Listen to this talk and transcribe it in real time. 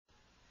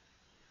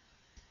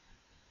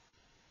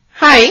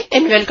Hi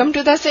and welcome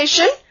to the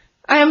session.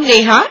 I am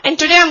Neha and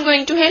today I am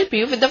going to help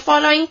you with the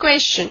following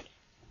question.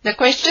 The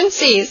question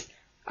says,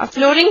 a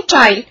flooring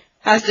tile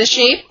has the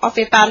shape of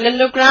a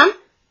parallelogram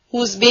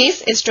whose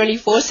base is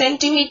 24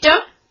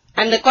 cm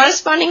and the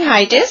corresponding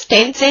height is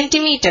 10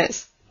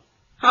 cm.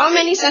 How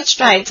many such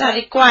tiles are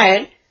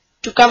required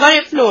to cover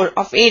a floor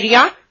of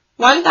area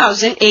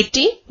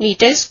 1080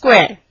 meters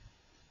square?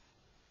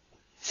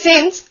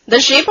 Since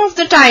the shape of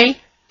the tile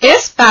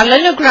is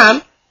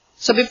parallelogram,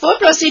 so before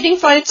proceeding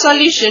for its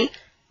solution,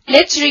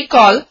 let's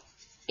recall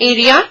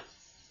area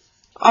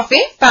of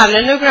a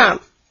parallelogram.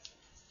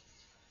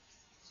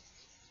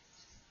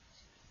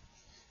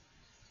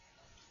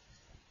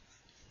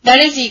 That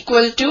is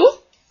equal to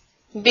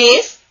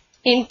base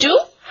into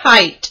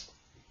height.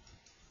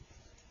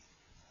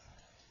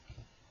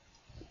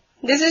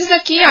 This is the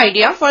key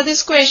idea for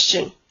this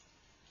question.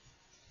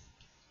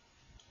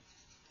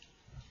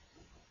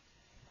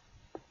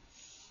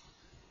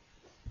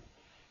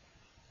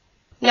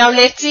 Now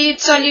let's see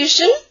its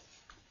solution.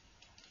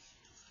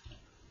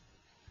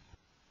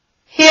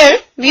 Here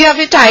we have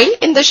a tile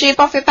in the shape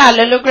of a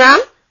parallelogram.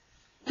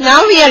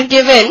 Now we are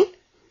given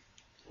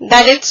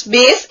that its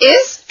base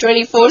is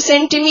 24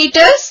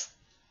 centimeters.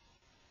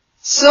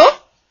 So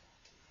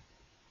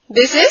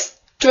this is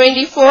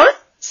 24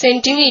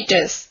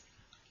 centimeters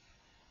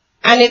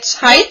and its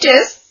height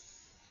is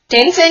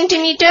 10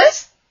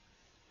 centimeters.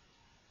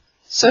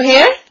 So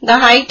here the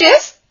height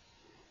is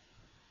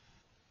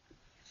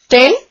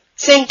 10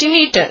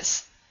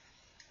 centimeters.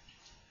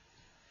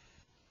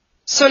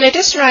 So let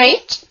us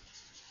write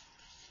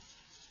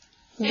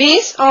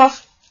base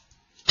of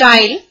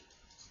tile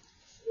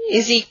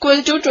is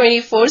equal to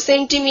 24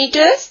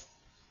 centimeters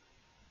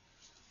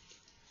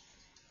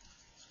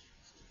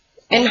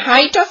and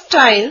height of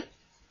tile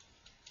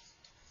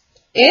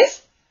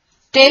is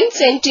 10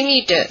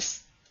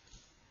 centimeters.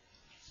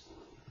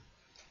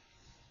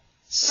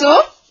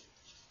 So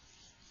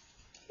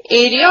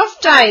area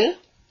of tile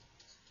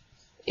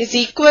is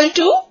equal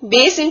to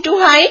base into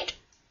height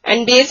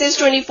and base is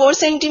 24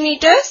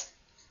 centimeters.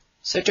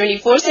 So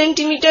 24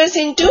 centimeters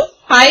into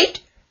height,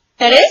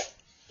 that is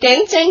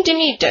 10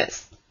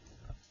 centimeters,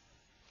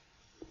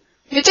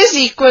 which is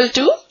equal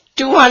to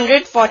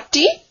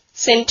 240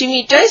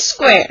 centimeters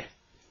square.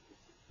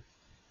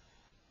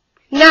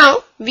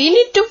 Now we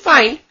need to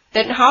find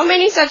that how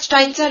many such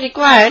tiles are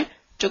required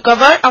to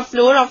cover a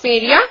floor of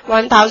area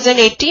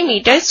 1080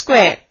 meters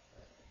square.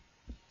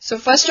 So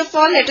first of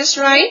all, let us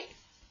write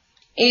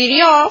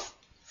area of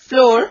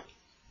floor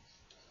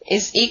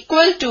is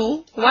equal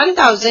to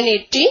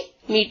 1080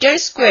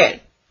 meters square.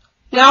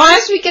 Now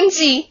as we can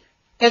see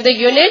that the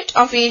unit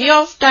of area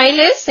of tile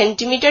is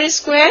centimeter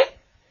square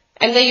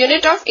and the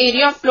unit of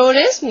area of floor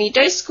is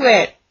meter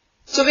square.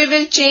 So we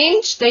will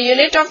change the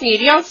unit of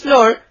area of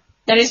floor,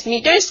 that is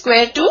meter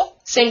square, to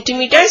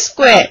centimeter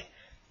square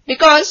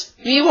because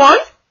we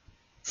want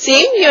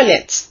same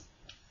units.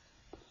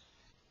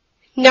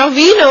 Now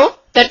we know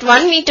that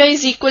 1 meter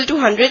is equal to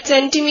 100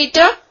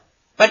 centimeter,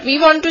 but we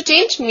want to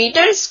change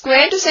meter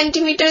square to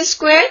centimeter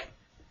square.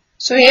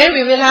 So here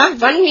we will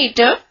have 1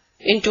 meter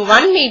into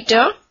 1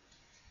 meter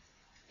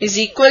is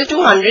equal to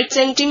 100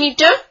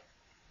 centimeter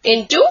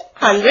into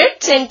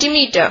 100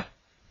 centimeter.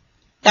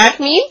 That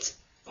means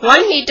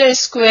 1 meter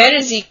square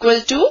is equal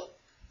to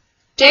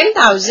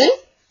 10,000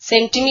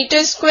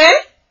 centimeter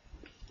square.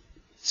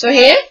 So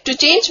here to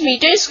change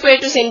meter square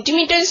to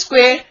centimeter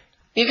square,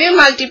 we will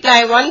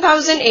multiply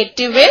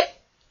 1080 with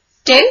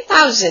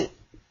 10,000.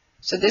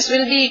 So this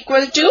will be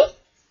equal to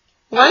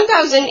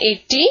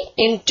 1080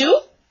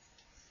 into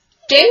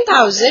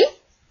 10,000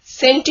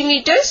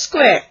 centimeters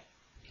square,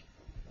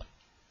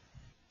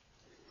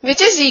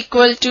 which is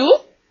equal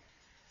to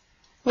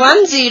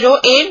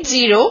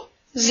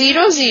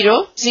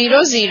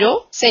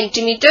 1080,0000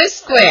 centimeters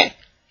square.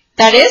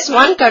 That is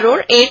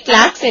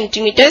 1,08,00,000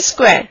 centimeters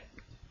square.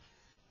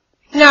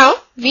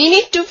 Now we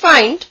need to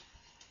find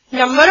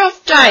number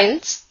of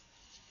tiles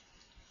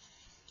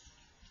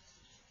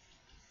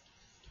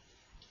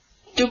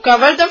to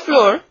cover the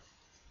floor,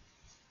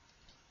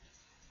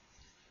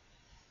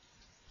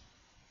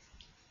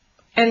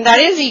 and that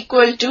is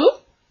equal to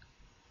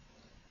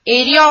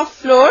area of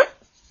floor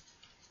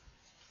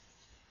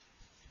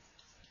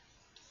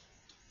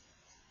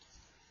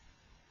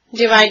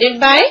divided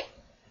by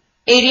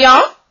area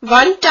of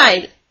one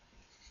tile.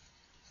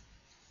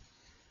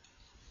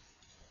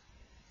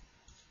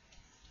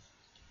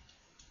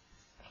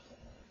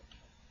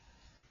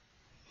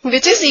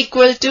 Which is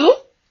equal to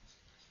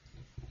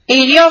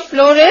area of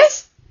floor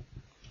is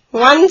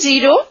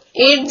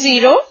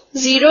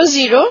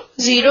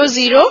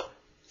 1080,0000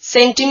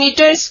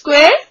 centimeter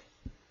square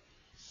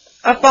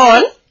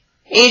upon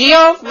area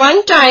of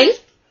one tile,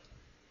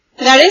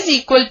 that is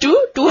equal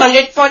to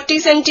 240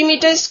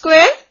 centimeters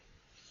square.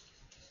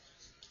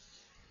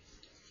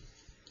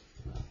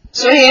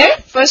 So here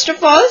first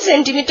of all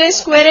centimeter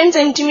square and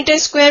centimeter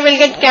square will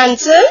get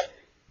cancelled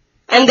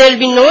and there will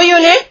be no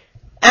unit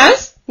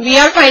as we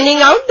are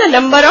finding out the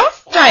number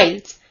of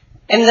tiles,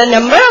 and the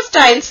number of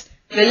tiles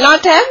will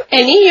not have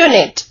any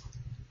unit.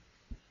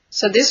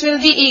 So this will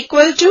be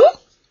equal to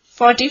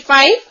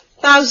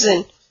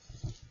 45,000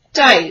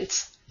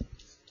 tiles.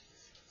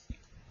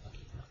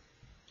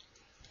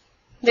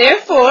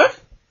 Therefore,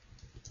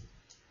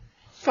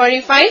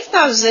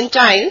 45,000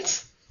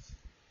 tiles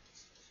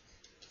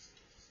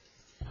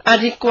are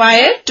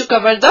required to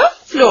cover the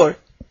floor.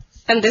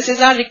 And this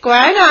is our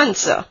required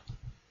answer.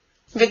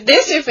 With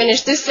this, we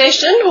finish this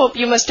session. Hope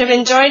you must have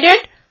enjoyed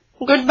it.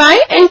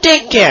 Goodbye and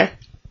take care.